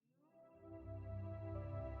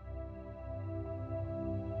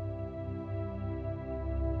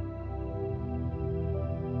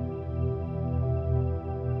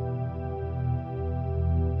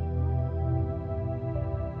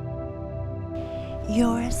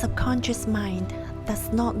Your subconscious mind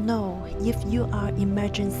does not know if you are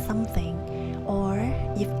imagining something or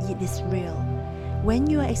if it is real. When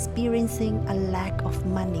you are experiencing a lack of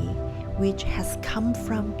money, which has come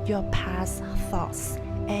from your past thoughts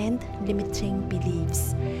and limiting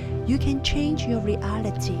beliefs, you can change your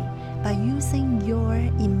reality by using your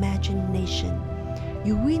imagination.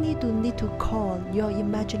 You really do need to call your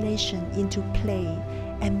imagination into play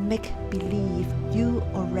and make believe you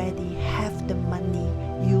already have the money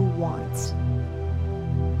you want.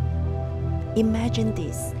 Imagine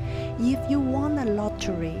this: if you won a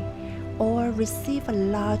lottery or receive a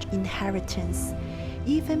large inheritance,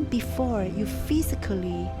 even before you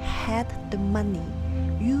physically had the money,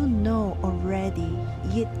 you know already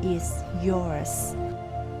it is yours.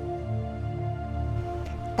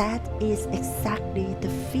 That is exactly the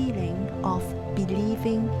feeling of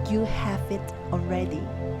believing you have it already.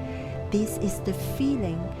 This is the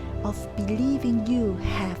feeling of believing you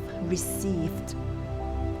have received.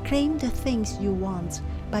 Claim the things you want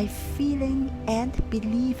by feeling and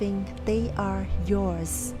believing they are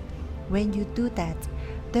yours. When you do that,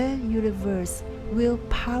 the universe will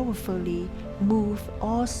powerfully move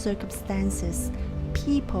all circumstances,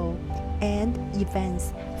 people, and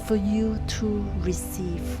events for you to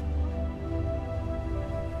receive.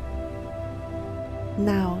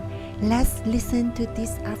 Now, let's listen to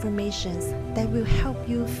these affirmations that will help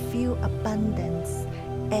you feel abundance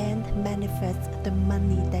and manifest the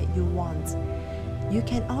money that you want. You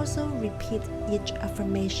can also repeat each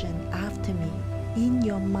affirmation after me in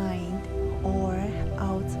your mind or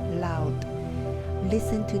out loud.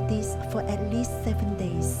 Listen to this for at least 7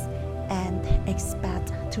 days and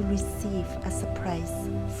expect to receive a surprise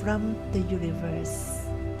from the universe.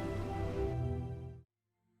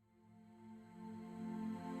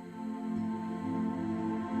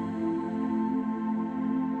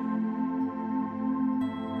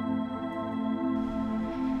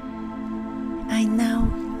 I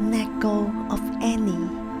now let go of any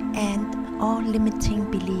and all limiting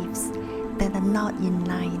beliefs that are not in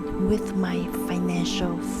line with my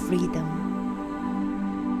financial freedom.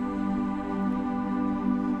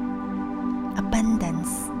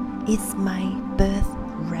 Abundance is my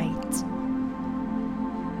birthright.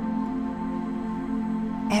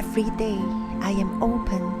 Every day I am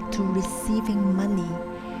open to receiving money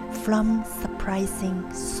from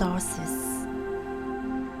surprising sources.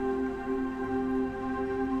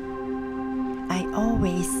 I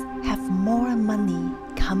always have more money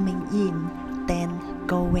coming in than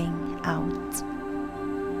going out.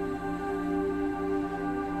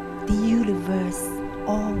 The universe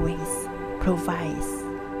always provides.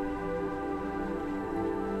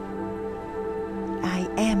 I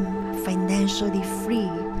am financially free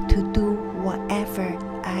to do whatever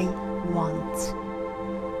I want.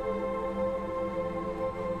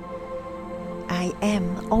 I am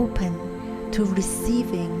open to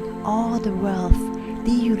receiving all the wealth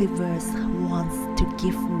the universe wants to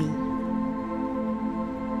give me.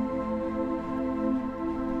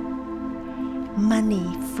 Money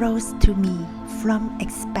flows to me from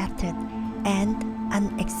expected and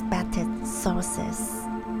unexpected sources.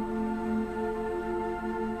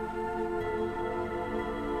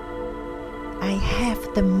 I have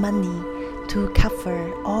the money to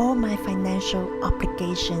cover all my financial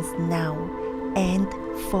obligations now and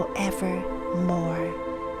forevermore.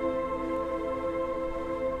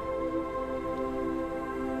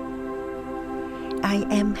 I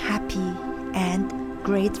am happy and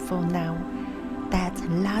grateful now that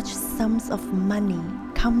large sums of money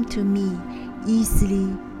come to me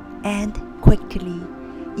easily and quickly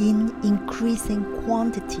in increasing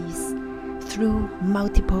quantities through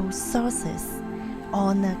multiple sources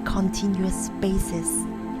on a continuous basis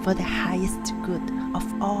for the highest good of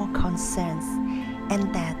all concerns,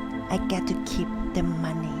 and that I get to keep the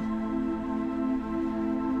money.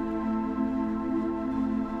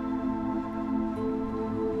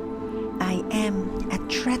 I am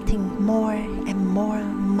attracting more and more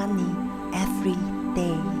money every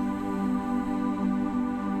day.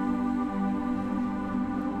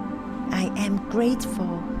 I am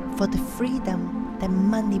grateful for the freedom that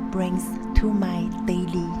money brings to my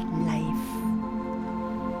daily life.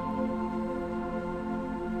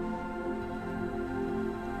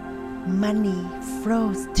 Money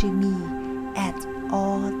flows to me at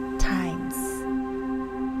all times.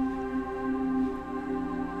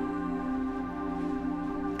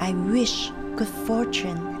 I wish good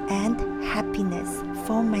fortune and happiness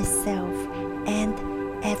for myself and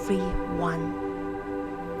everyone.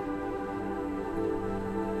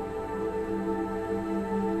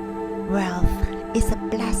 Wealth is a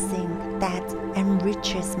blessing that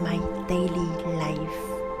enriches my daily life.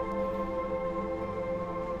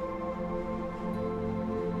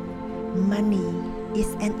 Money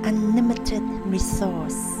is an unlimited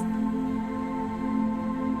resource.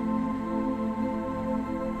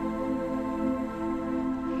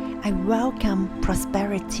 I welcome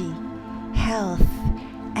prosperity, health,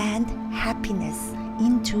 and happiness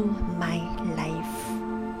into my life.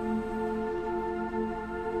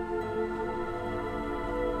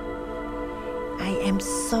 I am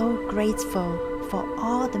so grateful for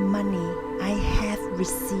all the money I have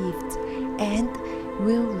received and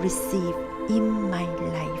will receive in my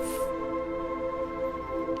life.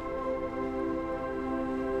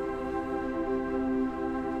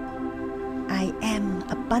 I am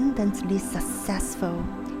abundantly successful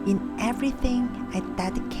in everything I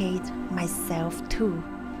dedicate myself to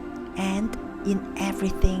and in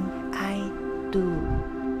everything I do.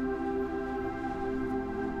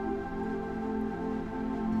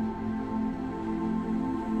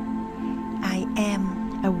 I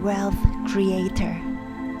am a wealth creator.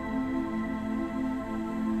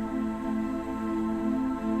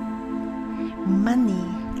 Money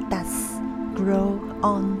does grow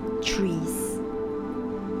on trees.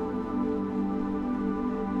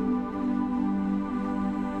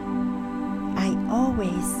 I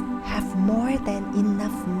always have more than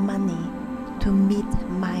enough money to meet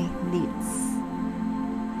my needs.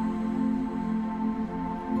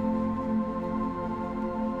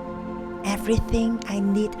 Everything I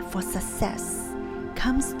need for success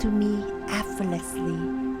comes to me effortlessly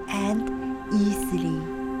and easily.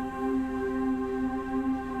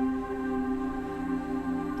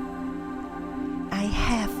 I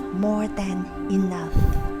have more than enough.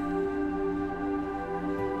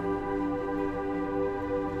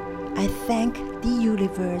 I thank the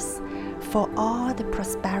universe for all the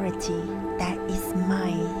prosperity that is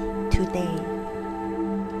mine today.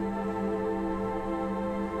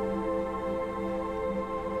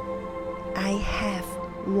 I have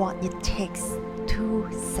what it takes to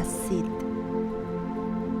succeed.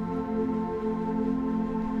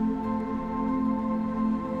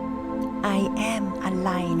 I am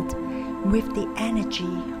aligned with the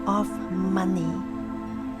energy of money.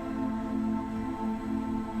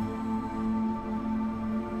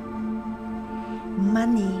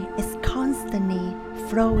 Money is constantly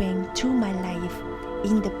flowing to my life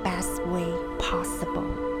in the best way possible.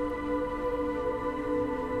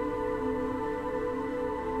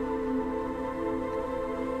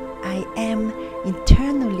 I am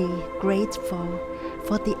eternally grateful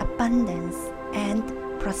for the abundance and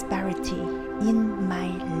prosperity in my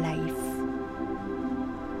life.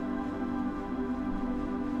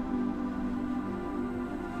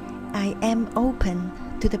 I am open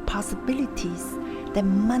to the possibilities that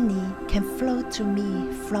money can flow to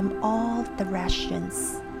me from all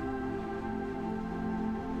directions.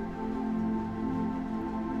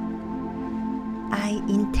 I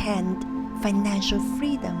intend financial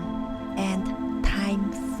freedom and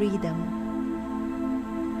time freedom.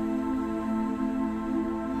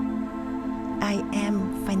 I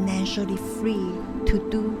am financially free to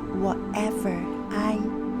do whatever I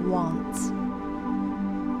want.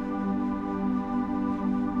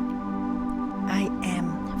 I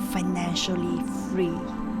am financially free.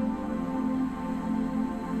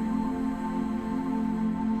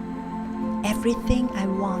 Everything I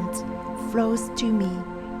want flows to me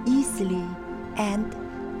easily and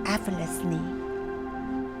effortlessly.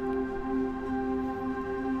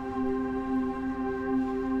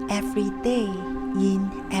 Every day, in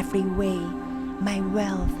every way, my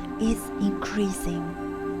wealth is increasing.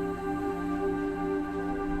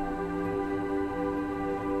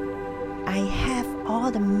 I have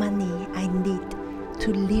all the money I need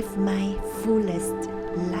to live my fullest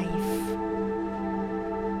life.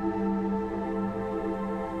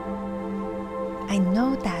 I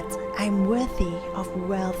know that I'm worthy of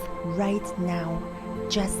wealth right now,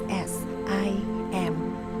 just as I am.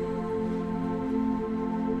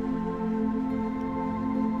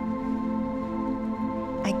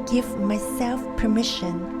 I give myself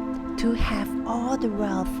permission to have all the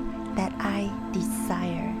wealth that I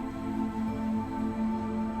desire.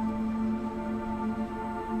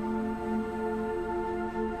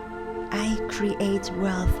 I create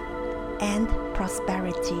wealth and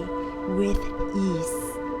prosperity with ease.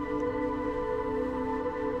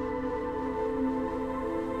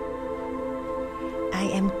 I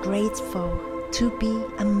am grateful to be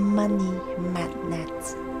a money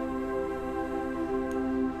magnet.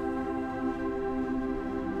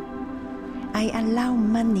 I allow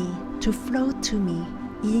money to flow to me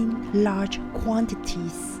in large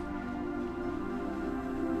quantities.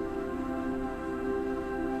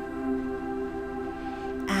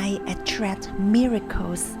 I attract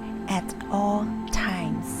miracles at all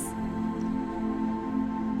times.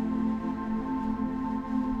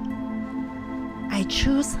 I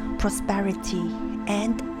choose prosperity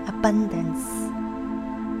and abundance.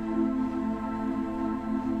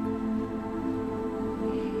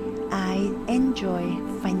 I enjoy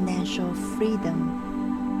financial freedom.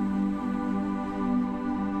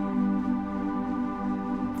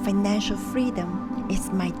 Financial freedom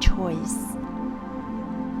is my choice.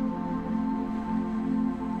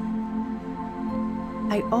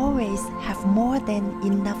 I always have more than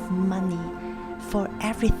enough money for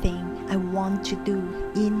everything I want to do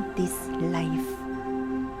in this life.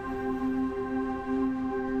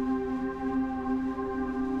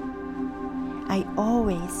 I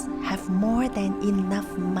always have more than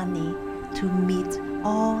enough money to meet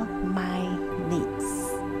all my needs.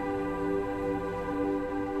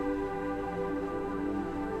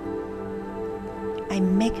 I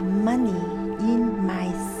make money in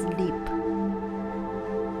my sleep.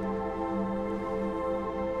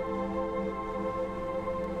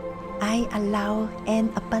 I allow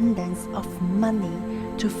an abundance of money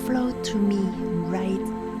to flow to me right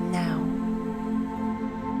now.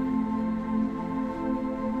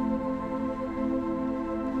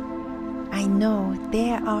 I know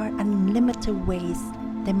there are unlimited ways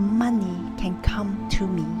that money can come to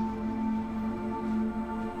me.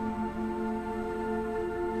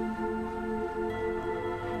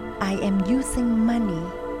 I am using money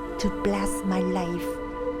to bless my life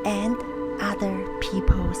and other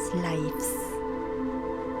people's lives.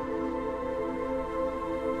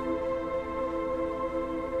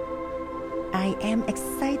 I am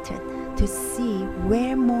excited to see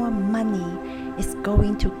where more money is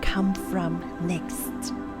going to come from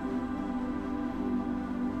next.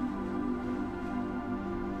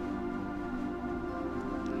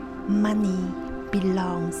 Money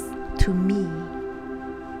belongs to me.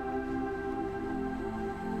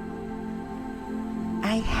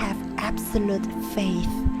 I have absolute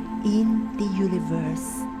faith in the universe.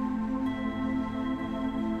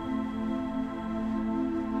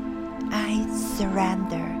 I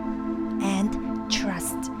surrender and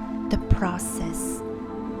trust the process.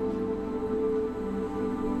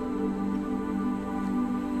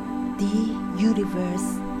 The universe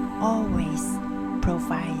always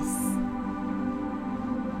provides.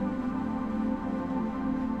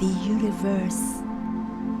 The universe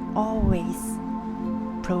always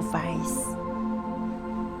provides.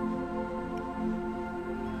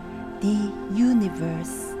 The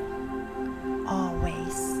universe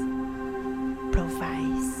always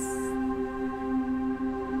provides.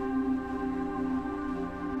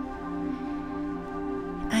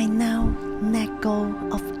 I now let go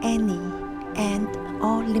of any and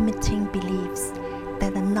all limiting beliefs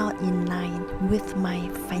that are not in line with my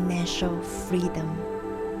financial freedom.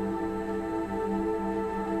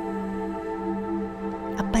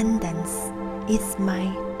 Abundance is my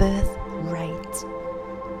birthright.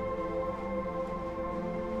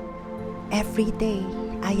 Every day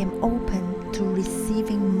I am open to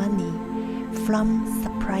receiving money from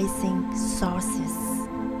surprising sources.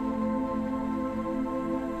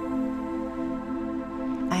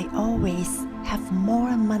 I always have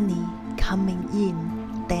more money coming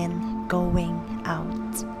in than going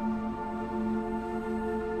out.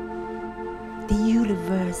 The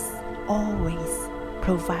universe always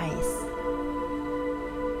provides.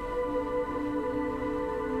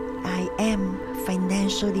 I am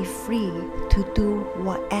financially free to do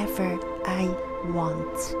whatever I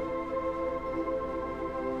want.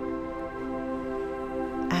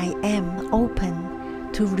 I am open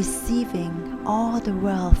to receiving all the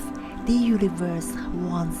wealth the universe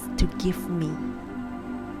wants to give me.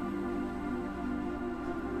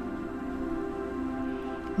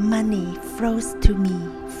 Money flows to me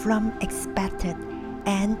from expected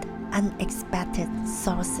and unexpected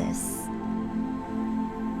sources.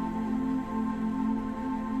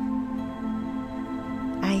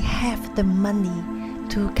 I have the money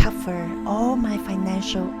to cover all my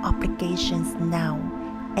financial obligations now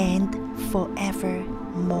and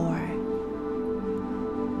forevermore.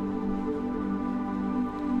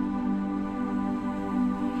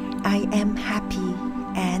 I am happy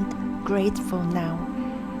and grateful now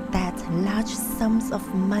that large sums of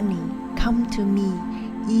money come to me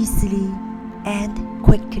easily and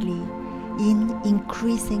quickly in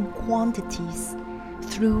increasing quantities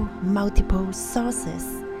through multiple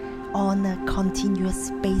sources on a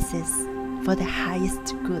continuous basis for the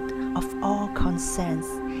highest good of all concerns,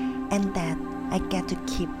 and that I get to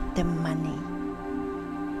keep the money.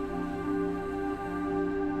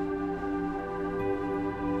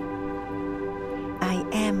 I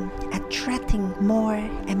am attracting more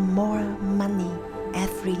and more money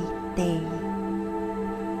every day.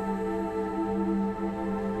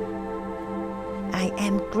 I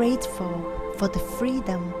am grateful for the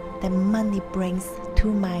freedom that money brings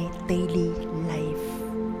to my daily life.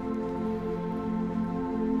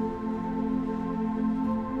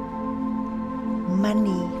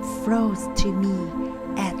 Money flows to me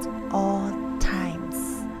at all times.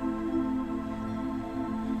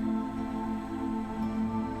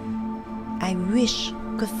 I wish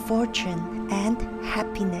good fortune and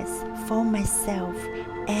happiness for myself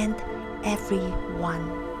and everyone.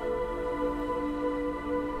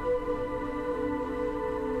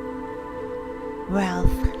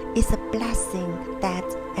 Wealth is a blessing that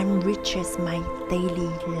enriches my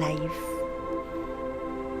daily life.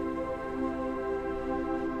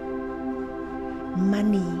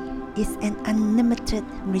 Money is an unlimited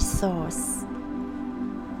resource.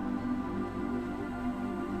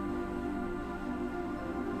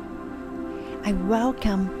 I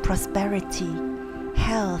welcome prosperity,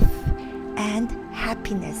 health, and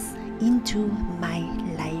happiness into my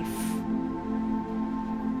life.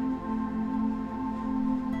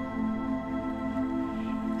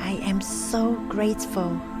 I am so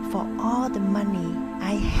grateful for all the money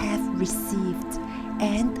I have received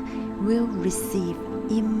and will receive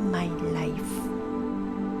in my life.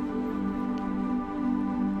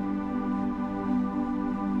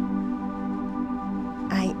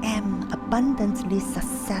 I am abundantly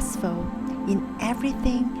successful in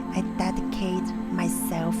everything I dedicate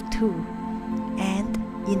myself to and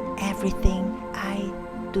in everything I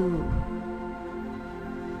do.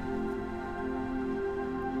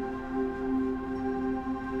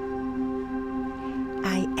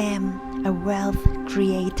 I am a wealth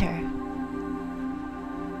creator.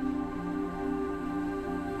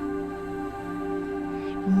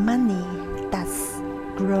 Money does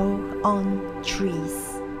grow on trees.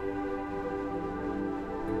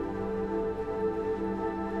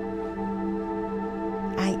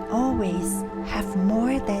 I always have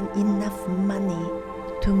more than enough money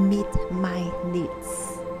to meet my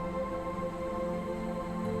needs.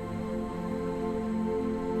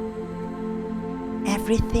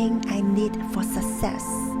 Everything I need for success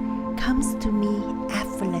comes to me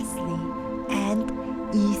effortlessly and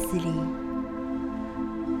easily.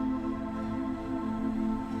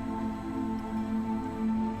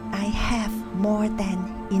 I have more than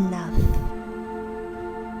enough.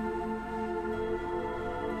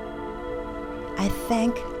 I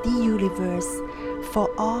thank the universe for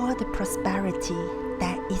all the prosperity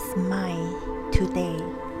that is mine today.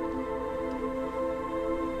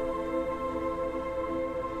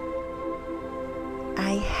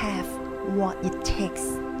 I have what it takes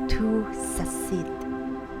to succeed.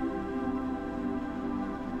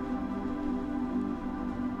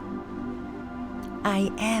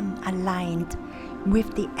 I am aligned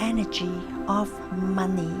with the energy of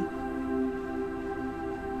money.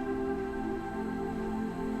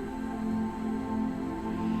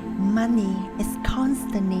 Money is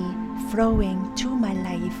constantly flowing to my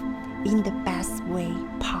life in the best way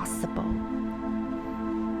possible.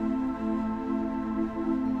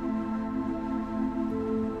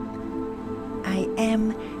 I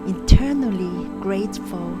am eternally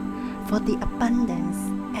grateful for the abundance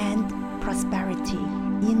and prosperity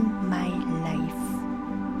in my life.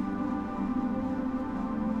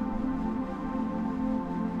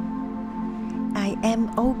 I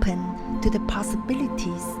am open to the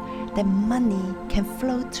possibilities that money can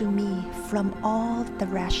flow to me from all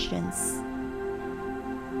directions.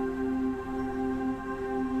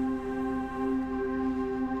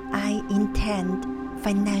 I intend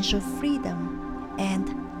financial freedom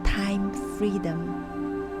and time freedom.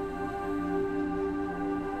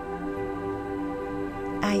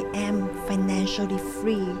 I am financially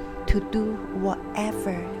free to do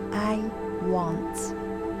whatever I want.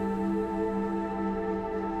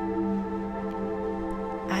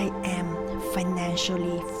 I am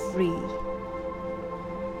financially free.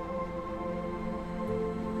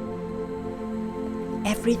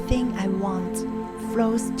 Everything I want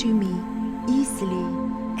flows to me easily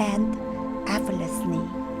and effortlessly.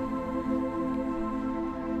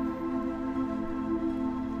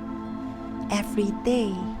 Every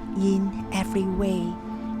day, in every way,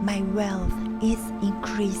 my wealth is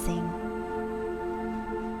increasing.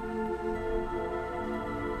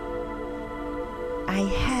 I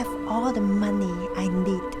have all the money I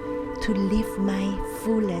need to live my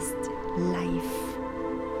fullest life.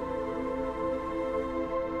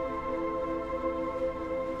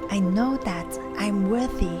 I know that I'm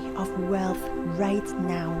worthy of wealth right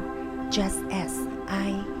now, just as I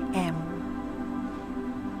am.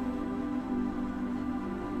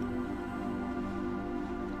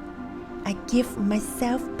 I give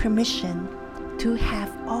myself permission to have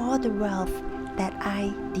all the wealth that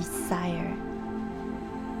I desire.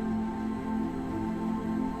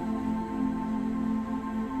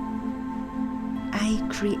 I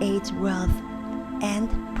create wealth and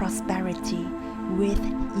prosperity with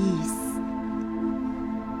ease.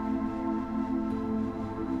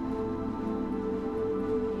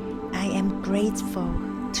 I am grateful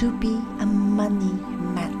to be a money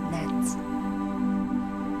magnet.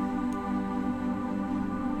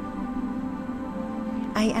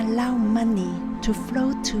 I allow money to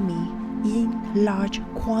flow to me in large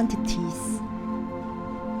quantities.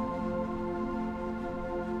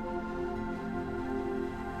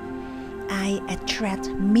 I attract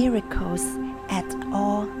miracles at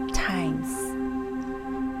all times.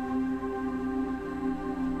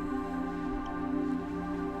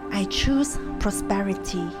 I choose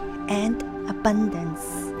prosperity and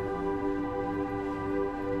abundance.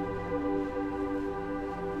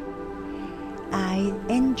 I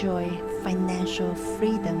enjoy financial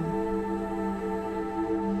freedom.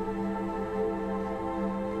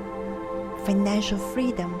 Financial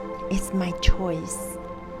freedom is my choice.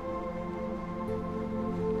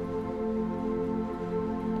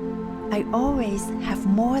 I always have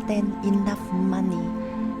more than enough money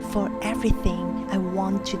for everything I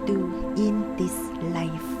want to do in this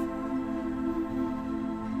life.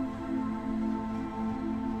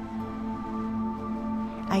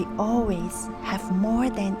 I always have more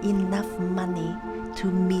than enough money to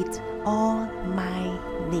meet all my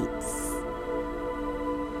needs.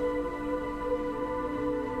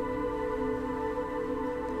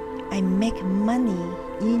 I make money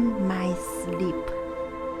in my sleep.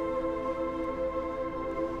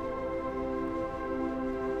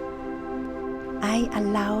 I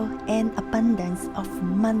allow an abundance of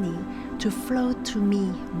money to flow to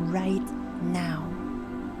me right now.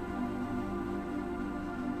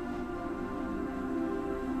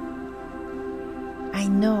 I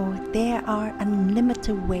know there are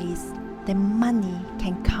unlimited ways that money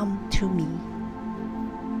can come to me.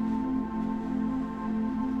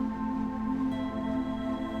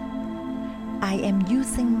 I am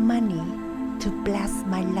using money to bless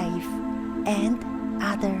my life and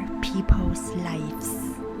other people's lives.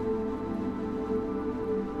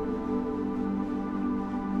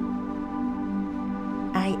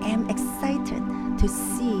 I am excited to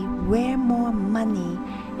see where more money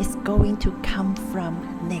is going to come from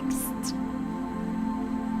next.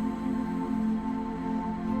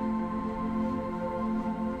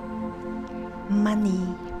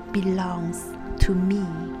 Money belongs to me.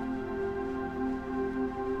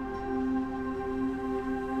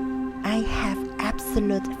 I have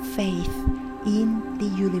absolute faith in the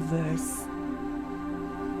universe.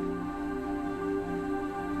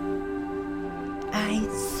 I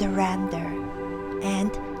surrender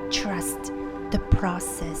and trust the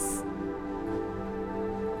process.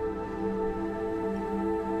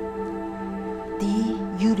 The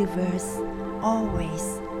universe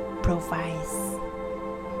always provides.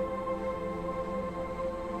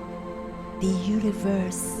 The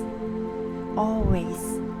universe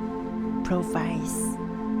always provides.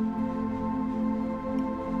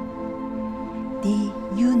 The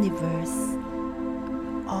universe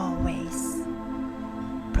always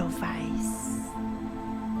provides.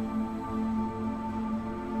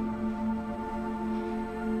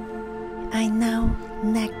 I now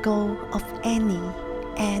let go of any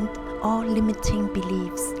and all limiting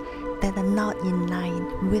beliefs that are not in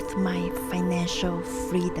line with my financial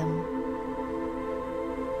freedom.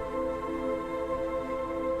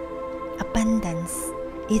 Abundance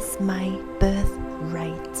is my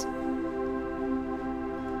birthright.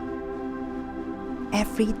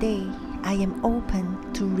 Every day I am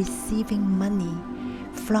open to receiving money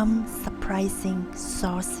from surprising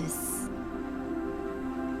sources.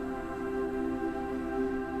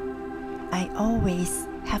 I always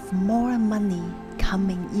have more money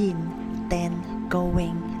coming in than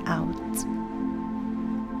going out.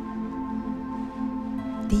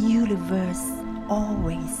 The universe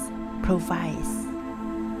always provides.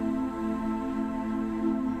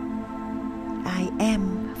 I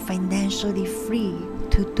am financially free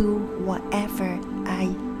to do whatever I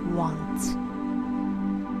want.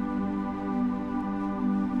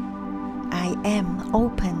 I am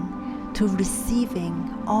open to receiving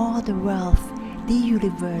all the wealth the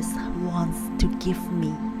universe wants to give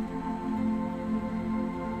me.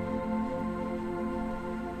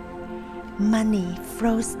 Money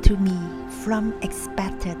flows to me from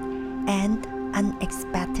expected and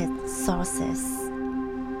unexpected sources.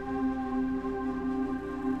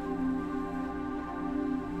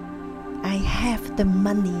 I have the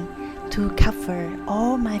money to cover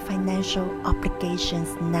all my financial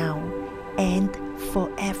obligations now and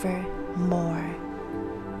forevermore.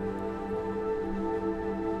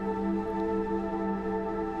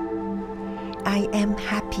 I am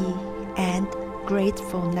happy and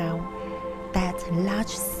grateful now that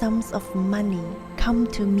large sums of money come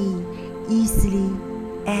to me easily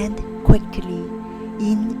and quickly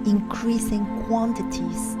in increasing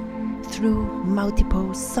quantities through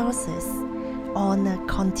multiple sources on a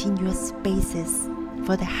continuous basis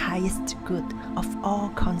for the highest good of all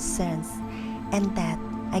concerns, and that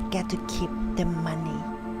I get to keep the money.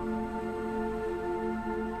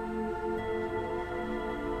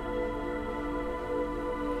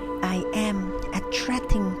 I am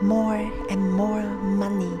attracting more and more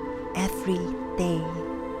money every day.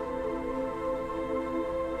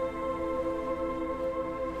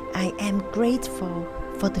 I am grateful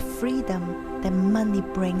for the freedom that money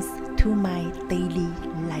brings to my daily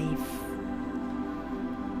life.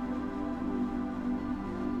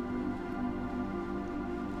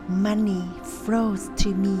 Money flows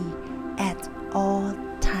to me at all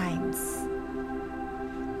times.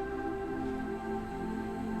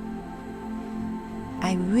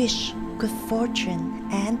 I wish good fortune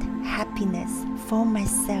and happiness for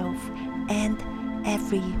myself and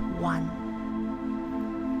everyone.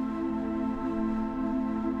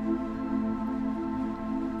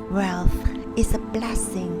 Wealth is a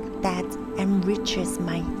blessing that enriches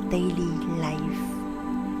my daily life.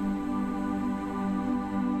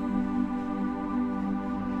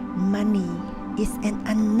 Money is an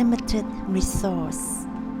unlimited resource.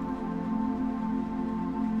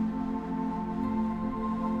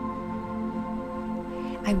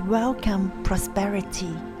 I welcome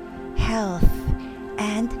prosperity, health,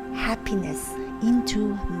 and happiness into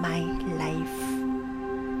my life.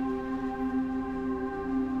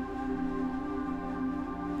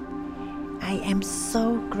 I am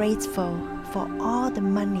so grateful for all the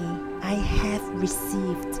money I have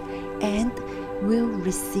received and will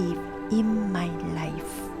receive in my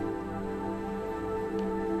life.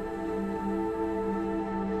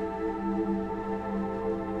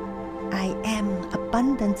 I am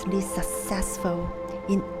abundantly successful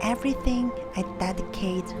in everything I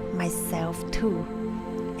dedicate myself to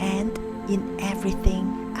and in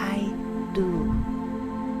everything I do.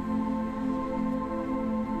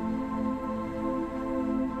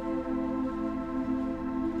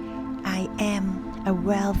 I am a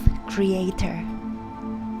wealth creator.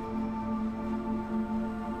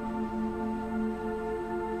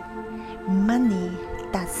 Money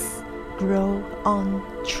does grow on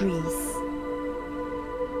trees.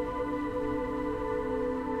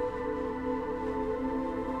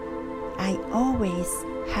 I always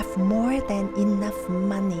have more than enough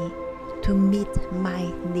money to meet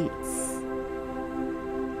my needs.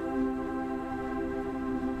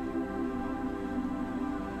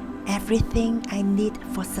 Everything I need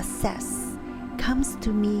for success comes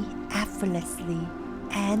to me effortlessly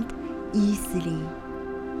and easily.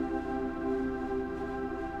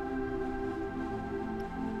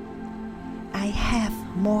 I have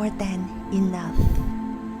more than enough.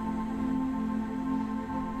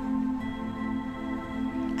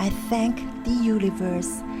 I thank the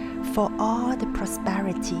universe for all the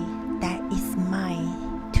prosperity that is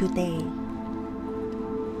mine today.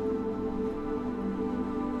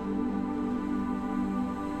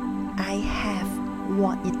 I have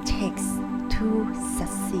what it takes to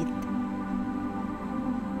succeed.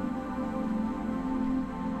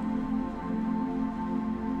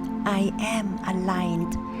 I am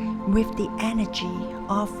aligned with the energy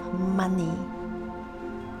of money.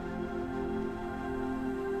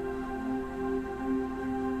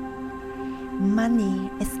 Money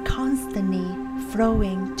is constantly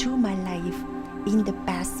flowing to my life in the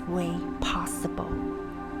best way possible.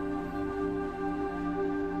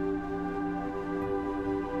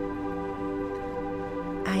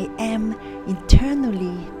 I am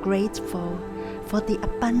eternally grateful for the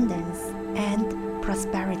abundance and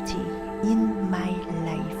prosperity in my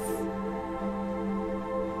life.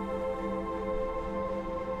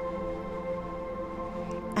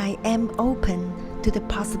 I am open to the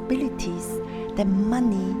possibilities that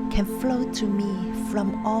money can flow to me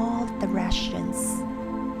from all directions.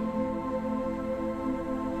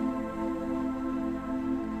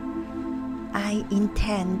 I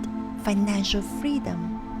intend financial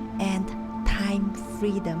freedom and time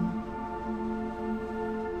freedom.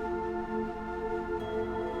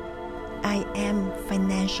 I am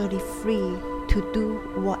financially free to do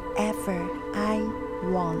whatever I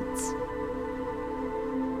want.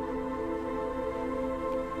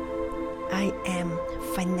 I am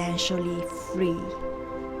financially free.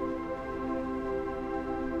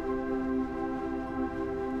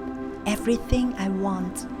 Everything I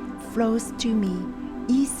want flows to me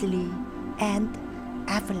easily and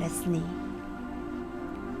effortlessly.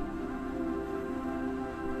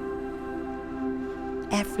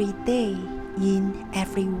 Every day, in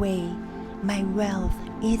every way, my wealth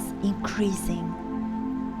is increasing.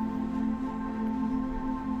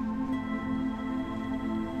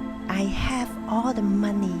 I have all the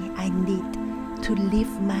money I need to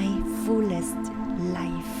live my fullest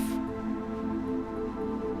life.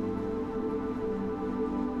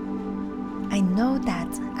 I know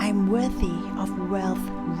that I'm worthy of wealth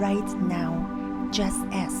right now, just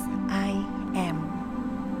as I am.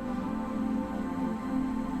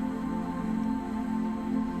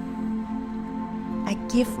 I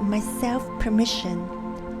give myself permission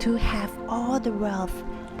to have all the wealth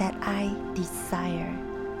that I desire.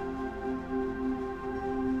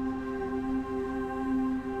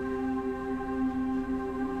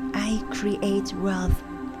 I create wealth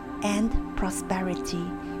and prosperity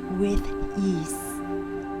with ease.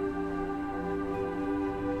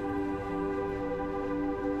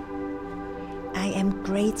 I am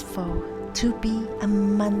grateful to be a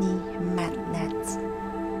money magnet.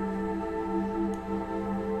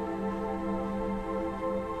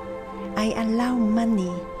 I allow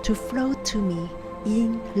money to flow to me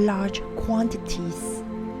in large quantities.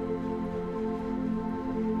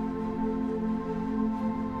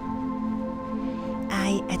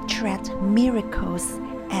 I attract miracles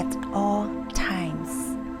at all times.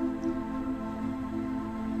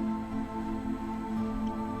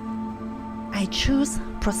 I choose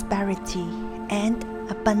prosperity and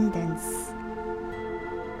abundance.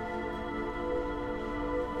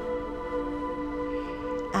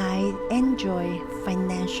 I enjoy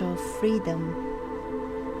financial freedom.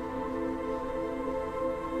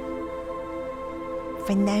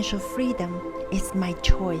 Financial freedom is my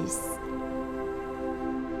choice.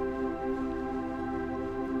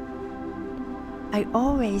 I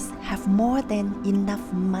always have more than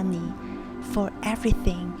enough money for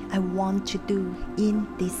everything I want to do in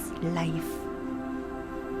this life.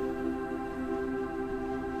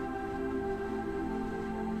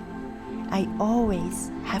 I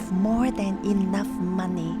always have more than enough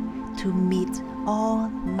money to meet all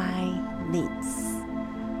my needs.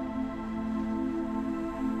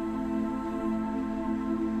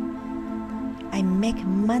 I make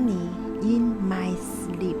money in my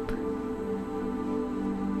sleep.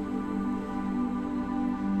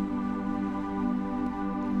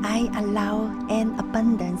 I allow an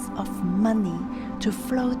abundance of money to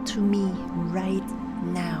flow to me right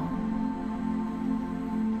now.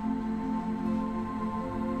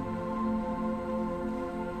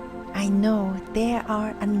 I know there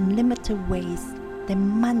are unlimited ways that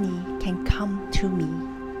money can come to me.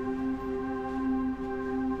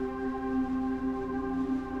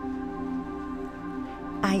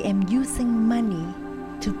 I am using money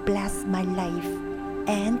to bless my life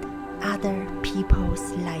and other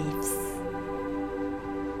people's lives.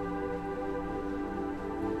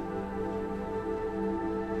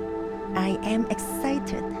 I am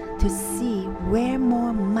excited to see where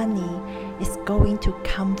more money is going to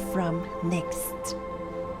come from next.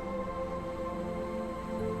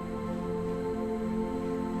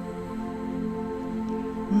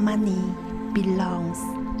 Money belongs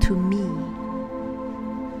to me.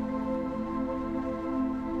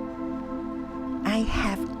 I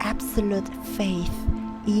have absolute faith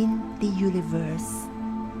in the universe.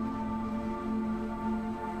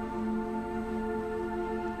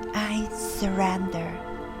 I surrender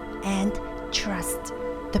and trust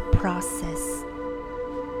the process.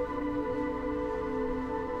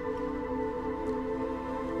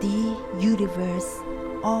 The universe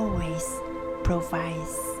always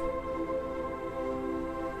provides.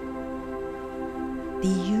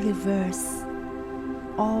 The universe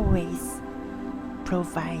always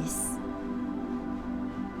provides.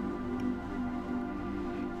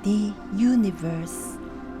 The universe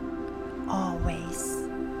always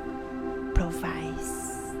provides.